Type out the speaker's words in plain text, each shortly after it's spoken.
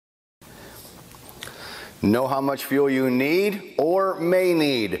Know how much fuel you need or may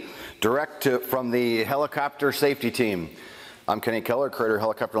need. From the helicopter safety team. I'm Kenny Keller, creator of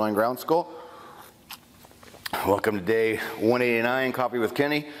Helicopter Line Ground School. Welcome to day 189, Coffee with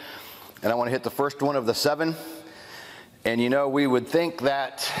Kenny. And I want to hit the first one of the 7. And you know, we would think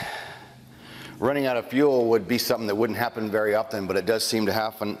that running out of fuel would be something that wouldn't happen very often, but it does seem to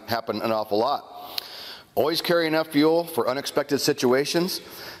happen an awful lot. Always carry enough fuel for unexpected situations.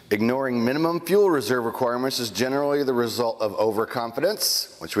 Ignoring minimum fuel reserve requirements is generally the result of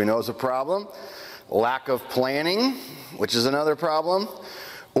overconfidence, which we know is a problem, lack of planning, which is another problem,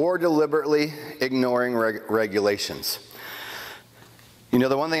 or deliberately ignoring regulations. You know,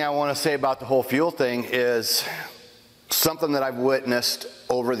 the one thing I want to say about the whole fuel thing is something that I've witnessed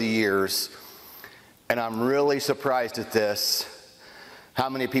over the years, and I'm really surprised at this, how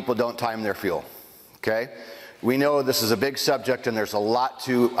many people don't time their fuel, okay? We know this is a big subject and there's a lot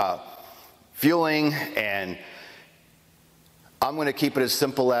to fueling, and I'm going to keep it as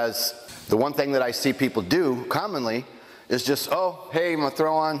simple as the one thing that I see people do commonly is just, oh, hey, I'm going to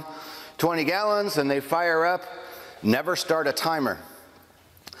throw on 20 gallons and they fire up. Never start a timer.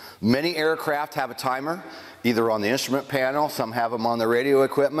 Many aircraft have a timer, either on the instrument panel, some have them on the radio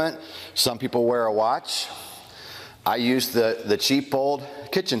equipment, some people wear a watch. I use the cheap old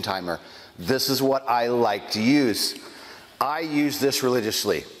kitchen timer. This is what I like to use. I use this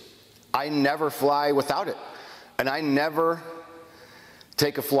religiously. I never fly without it. And I never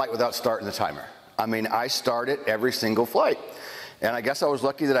take a flight without starting the timer. I mean, I start it every single flight. And I guess I was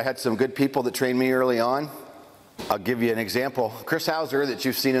lucky that I had some good people that trained me early on. I'll give you an example. Chris Hauser, that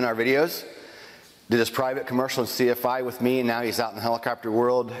you've seen in our videos, did his private commercial in CFI with me, and now he's out in the helicopter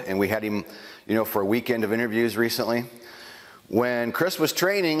world, and we had him, you know, for a weekend of interviews recently. When Chris was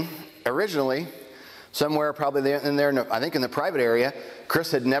training originally, somewhere probably in there, I think in the private area,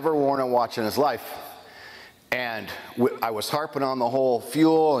 Chris had never worn a watch in his life. And I was harping on the whole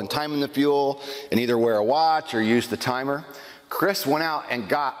fuel and timing the fuel and either wear a watch or use the timer. Chris went out and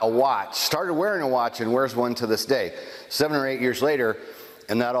got a watch, started wearing a watch, and wears one to this day, 7 or 8 years later,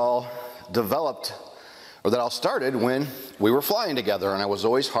 and that all developed, or that all started when we were flying together, and I was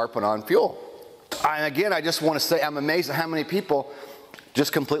always harping on fuel. And again, I just want to say I'm amazed at how many people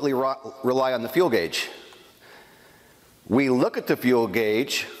just completely rely on the fuel gauge. We look at the fuel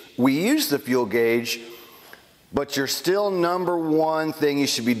gauge, we use the fuel gauge, but your still number one thing you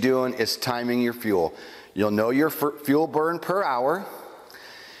should be doing is timing your fuel. You'll know your fuel burn per hour,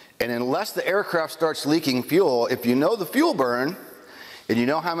 and unless the aircraft starts leaking fuel, if you know the fuel burn and you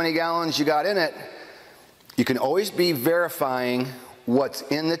know how many gallons you got in it, you can always be verifying what's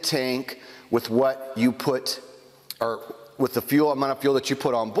in the tank with what you put, or with the amount of fuel that you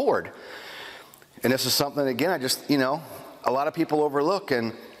put on board. And this is something, again, I just, you know, a lot of people overlook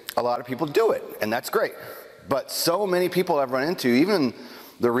and a lot of people do it, and that's great. But so many people I've run into, even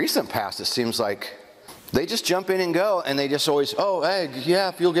the recent past, it seems like they just jump in and go, and they just always, oh, hey,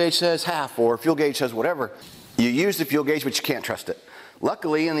 yeah, fuel gauge says half, or fuel gauge says whatever. You use the fuel gauge, but you can't trust it.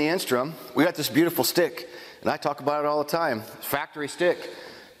 Luckily, in the Instrum, we got this beautiful stick, and I talk about it all the time. Factory stick.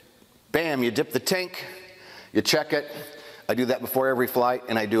 Bam, you dip the tank, you check it. I do that before every flight,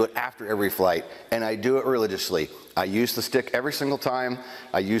 and I do it after every flight, and I do it religiously. I use the stick every single time.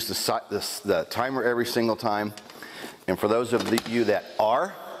 I use the timer every single time. And for those of you that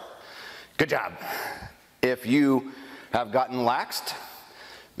are, good job. If you have gotten laxed,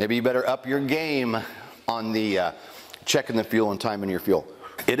 maybe you better up your game on the checking the fuel and timing your fuel.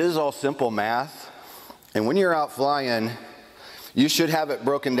 It is all simple math, and when you're out flying, you should have it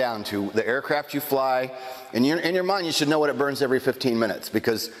broken down to the aircraft you fly, and in your mind you should know what it burns every 15 minutes,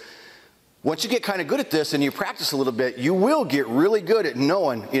 because once you get kind of good at this and you practice a little bit, you will get really good at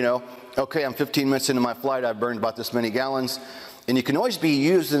knowing, you know, okay, I'm 15 minutes into my flight, I've burned about this many gallons, and you can always be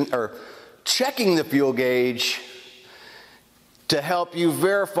using or checking the fuel gauge to help you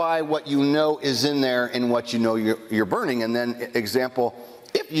verify what you know is in there and what you know you're burning. And then, example,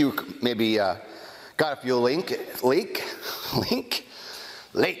 if you maybe got a fuel a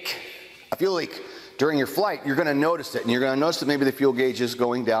fuel leak during your flight, you're going to notice it, and you're going to notice that maybe the fuel gauge is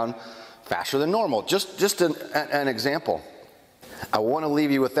going down faster than normal. Just an example. I want to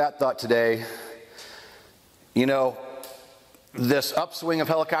leave you with that thought today. You know, this upswing of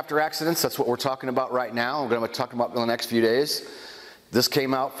helicopter accidents, that's what we're talking about right now. We're going to be talking about in the next few days. This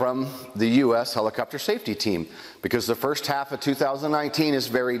came out from the U.S. Helicopter Safety Team, because the first half of 2019 is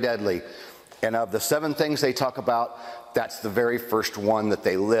very deadly. And of the 7 things they talk about, that's the very first one that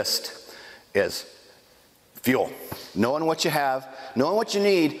they list is fuel. Knowing what you have, knowing what you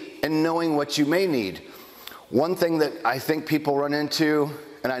need, and knowing what you may need. One thing that I think people run into,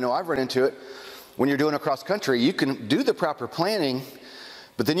 and I know I've run into it, when you're doing a cross country, you can do the proper planning,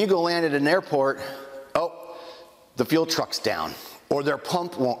 but then you go land at an airport, oh, the fuel truck's down, or their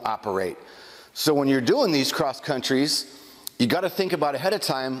pump won't operate. So when you're doing these cross countries, you got to think about ahead of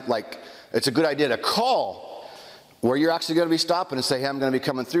time, like it's a good idea to call where you're actually going to be stopping and say, hey, I'm going to be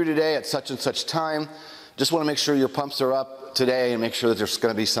coming through today at such and such time. Just want to make sure your pumps are up today and make sure that there's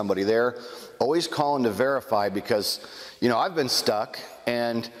going to be somebody there. Always calling to verify, because, you know, I've been stuck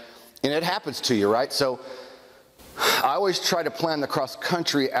and it happens to you, right? So I always try to plan the cross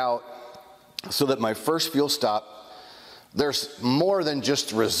country out so that my first fuel stop, there's more than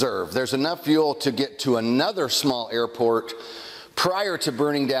just reserve. There's enough fuel to get to another small airport prior to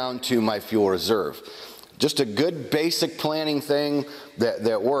burning down to my fuel reserve. Just a good basic planning thing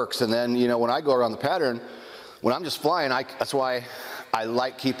that works. And then, you know, when I go around the pattern, when I'm just flying, that's why I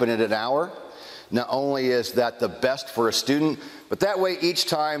like keeping it an hour. Not only is that the best for a student, but that way each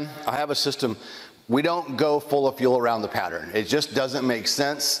time I have a system, we don't go full of fuel around the pattern. It just doesn't make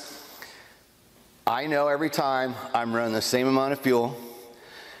sense. I know every time I'm running the same amount of fuel,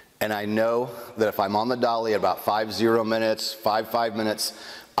 and I know that if I'm on the dolly at about 5 minutes, 5 minutes,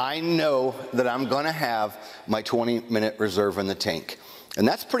 I know that I'm gonna have my 20-minute reserve in the tank. And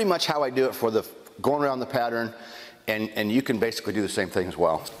that's pretty much how I do it for the going around the pattern, and you can basically do the same thing as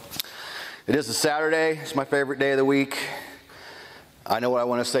well. It is a Saturday, it's my favorite day of the week. I know what I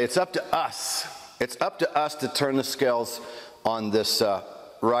wanna say, it's up to us. It's up to us to turn the scales on this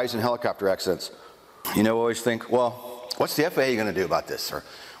rise in helicopter accidents. You know, I always think, well, what's the FAA gonna do about this? Or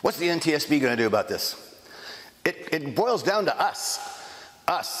what's the NTSB gonna do about this? It boils down to us,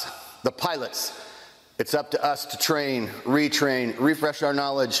 the pilots. It's up to us to train, retrain, refresh our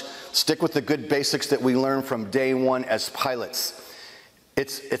knowledge, stick with the good basics that we learned from day one as pilots.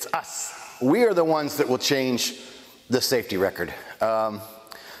 It's us. We are the ones that will change the safety record.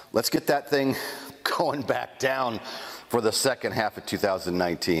 Let's get that thing going back down for the second half of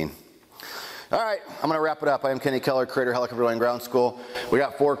 2019. All right, I'm gonna wrap it up. I am Kenny Keller, creator of Helicopter Land Ground School. We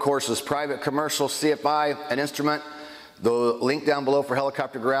got 4 courses: private, commercial, CFI, and instrument. The link down below for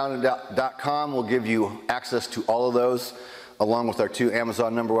helicopterground.com will give you access to all of those, along with our 2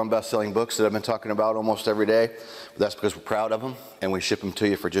 Amazon #1 best-selling books that I've been talking about almost every day. But that's because we're proud of them, and we ship them to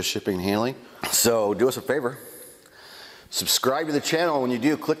you for just shipping and handling. So do us a favor. Subscribe to the channel. When you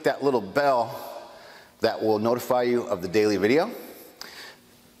do, click that little bell that will notify you of the daily video.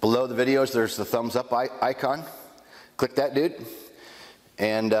 Below the videos, there's the thumbs up icon. Click that, dude.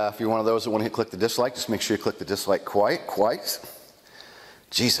 And if you're one of those that want to click the dislike, just make sure you click the dislike twice.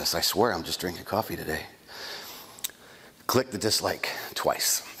 Jesus, I swear I'm just drinking coffee today. Click the dislike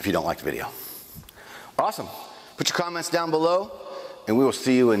twice if you don't like the video. Awesome. Put your comments down below, and we will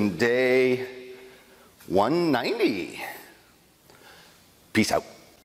see you in day 190. Peace out.